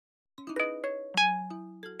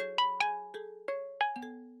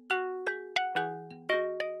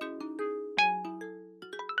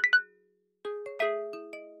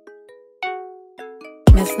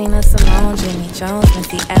Miss Nina Simone, Jimmy Jones,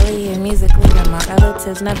 Missy Elliott, music leader. My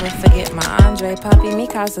relatives never forget my Andre. Papi,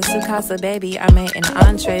 Mikasa, Sukasa, baby, I made an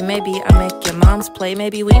entree. Maybe I make your mom's play.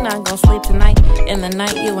 Maybe we not gon' sleep tonight. In the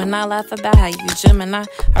night, you and I laugh about how you Gemini.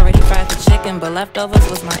 Already fried the chicken, but leftovers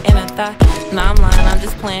was my inner thigh. Nah, I'm lying, I'm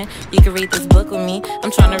just playing. You can read this book with me.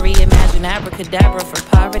 I'm trying to reimagine abracadabra for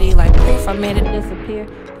poverty. Like poof, I made it disappear.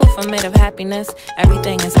 Poof, I'm made of happiness.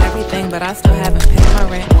 Everything is everything, but I still haven't paid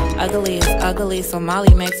my rent. Ugly is ugly, so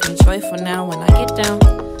Molly makes me joyful now. When I get down,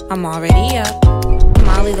 I'm already up.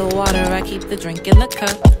 Molly the water, I keep the drink in the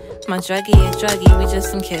cup. My druggie is druggy, we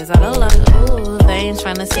just some kids out of luck. Ooh, they ain't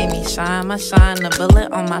tryna see me shine. My shine, a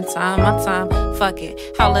bullet on my time, fuck it,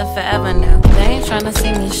 I'll live forever now. They ain't tryna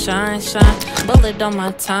see me shine, bullet on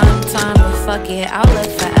my time, but fuck it, I'll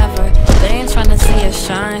live forever. They ain't tryna see us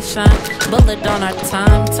shine, bullet on our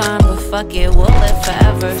time, but fuck it, we'll live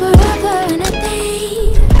forever. Forever and a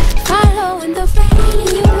day, following the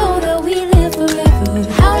rain, you know that we live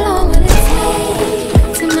forever. How long will it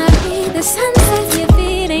take to not be the sunset?